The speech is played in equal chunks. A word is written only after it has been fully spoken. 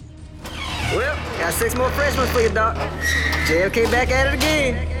Got 6 more fresh ones for you, Doc. JFK back at it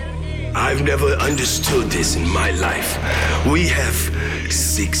again. I've never understood this in my life. We have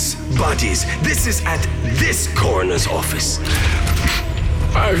 6 bodies. This is at this coroner's office.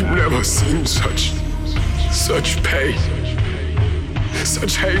 I've never seen such pain,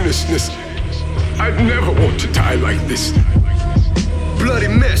 such heinousness. I'd never want to die like this. Bloody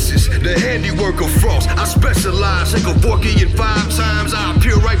messes, the handiwork of Frost. I specialize in Kevorkian 5 times. I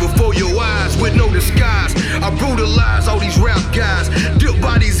appear right before your eyes with no disguise. I brutalize all these rap guys. Dip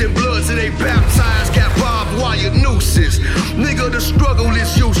bodies in blood till they baptized. Got barbed wire nooses. Nigga, the struggle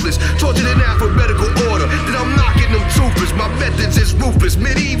is useless. Tortured in alphabetical order. Then I'm knocking them toothless. My methods is ruthless.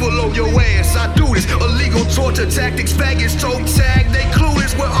 Medieval on your ass. I do this. Illegal torture tactics. Faggots toe tag. They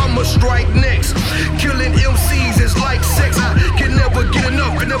clueless where I'ma strike next. Killing MCs is like sex. I can never get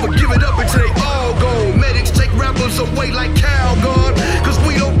enough and never give it up until they all gone. Medics take rappers away like Calgon. Cause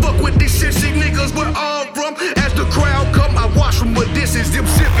we don't fuck with these sissy niggas where I'm from. As the crowd come, I watch from a distance, them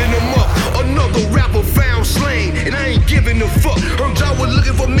zipping them up. Another rapper found slain, and I ain't giving a fuck. Heard y'all was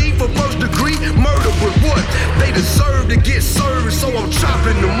looking for me for 1st degree murder, but what? They deserve to get served, so I'm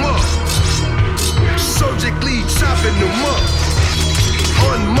chopping them up. Surgically chopping them up.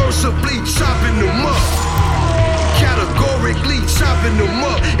 Unmercifully chopping them up. Categorically chopping them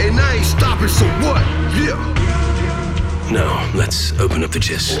up, and I ain't stopping, so what? Yeah. Now, let's open up the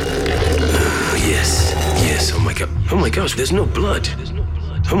chest. Yes, oh my gosh, there's no blood.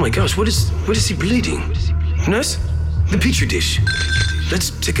 Oh my gosh, what is he bleeding? Nurse? The petri dish. Let's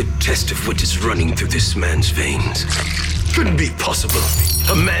take a test of what is running through this man's veins. Couldn't be possible.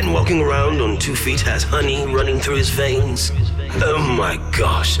 A man walking around on 2 feet has honey running through his veins. Oh my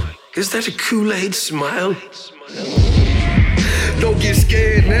gosh, is that a Kool-Aid smile? Don't get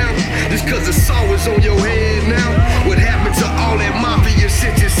scared now, just cause the saw is on your head now. What happened to all that mafia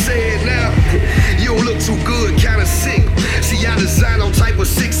shit you said now? You don't look too good, kinda sick. See, I design all type of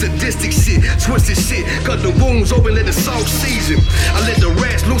sick, sadistic shit, twisted shit. Cut the wounds open, let the salt season. I let the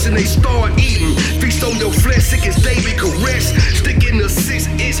rats loose and they start eating. Feast on your flesh, sick as David caress. Stick in the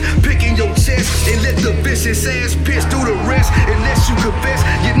 6-inch, pick in your chest, and let the vicious ass piss through the rest. Unless you confess,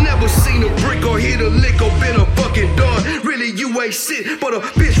 you never seen a brick or hit a lick or been a fucking dog. Really, you ain't shit, but a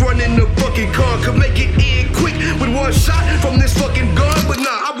bitch running the fucking car could make it in quick with 1 shot from this fucking gun. But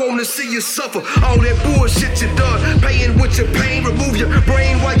nah, I wanna see you suffer all that bullshit you done. Paying with your pain, remove your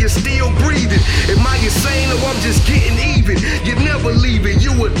brain while you're still breathing. Am I insane or I'm just getting even? You never leaving,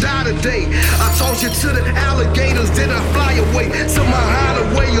 you will die today. I tossed you to the alligators, then I fly away to my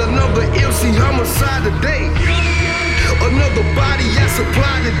hideaway. Another MC homicide today. Another body I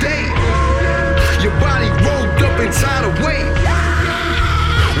supply today. Your body rolled up and tied away,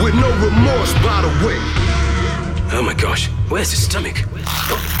 with no remorse, by the way. Oh my gosh, where's his stomach?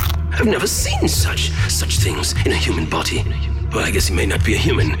 Oh, I've never seen such things in a human body. Well, I guess he may not be a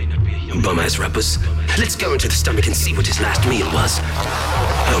human. Bum-ass rappers. Let's go into the stomach and see what his last meal was.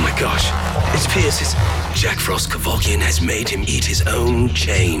 Oh my gosh, it appears his Jack Frost Kevorkian has made him eat his own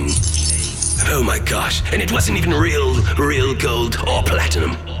chain. Oh my gosh, and it wasn't even real gold or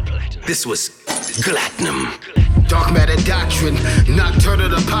platinum. This was platinum. Dark matter doctrine,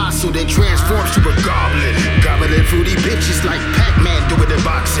 nocturnal apostle that transforms to a goblin. Gobbling fruity bitches like Pac-Man doing the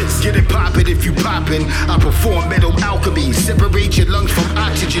boxes. Get it poppin' if you poppin'. I perform metal alchemy. Separate your lungs from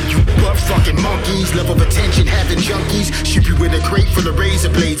oxygen, you butt fucking monkeys. Love of attention having junkies. Ship you in a crate full of razor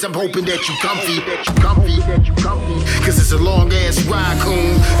blades. I'm hoping that you comfy. Cause it's a long ass ride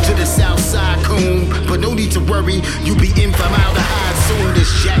coon to the south side coon. But no need to worry, you be in formaldehyde soon. This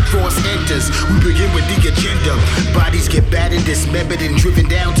Jack Frost enters. We begin with the agenda. Bodies get battered, dismembered, and driven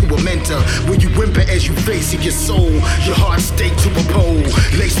down to a mentor. When you whimper as you face in your soul, your heart stake to a pole.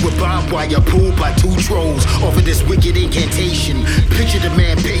 Laced with barbed wire, pulled by 2 trolls. Offer this wicked incantation. Picture the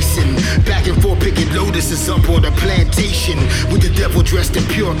man pacing, back and forth picking lotuses up on a plantation. With the devil dressed in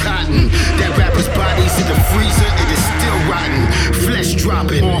pure cotton. That rapper's body's in the freezer, it is still rotten. Flesh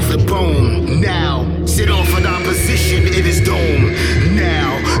dropping off the bone. Now, sit off an opposition in his dome.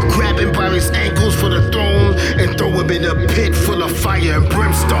 Now, grabbing by his ankles for the throne. And throw him in a pit full of fire and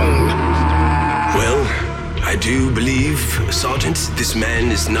brimstone. Well, I do believe, Sergeant, this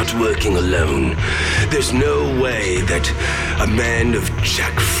man is not working alone. There's no way that a man of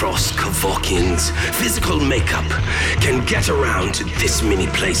Jack Frost Kevorkian's physical makeup can get around to this many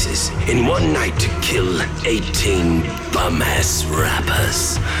places in one night to kill 18 bum-ass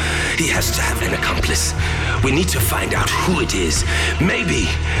rappers. He has to have an accomplice. We need to find out who it is. Maybe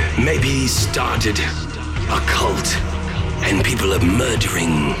he started a cult. And people are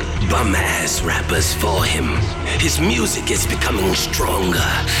murdering bum-ass rappers for him. His music is becoming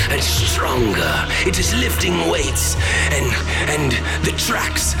stronger and stronger. It is lifting weights. And the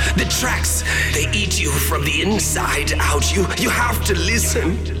tracks, they eat you from the inside out. You have to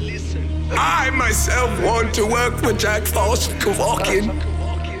listen. I myself want to work for Jack Frost Kevorkian.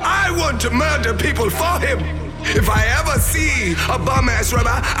 I want to murder people for him. If I ever see a bum-ass rapper,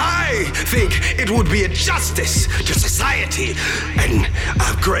 I think it would be a justice to society and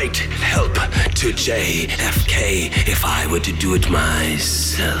a great help to JFK if I were to do it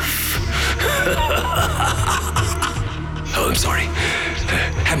myself. Oh, I'm sorry.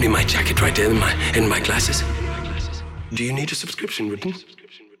 Hand me my jacket right there and my glasses. Do you need a subscription, Ribbon?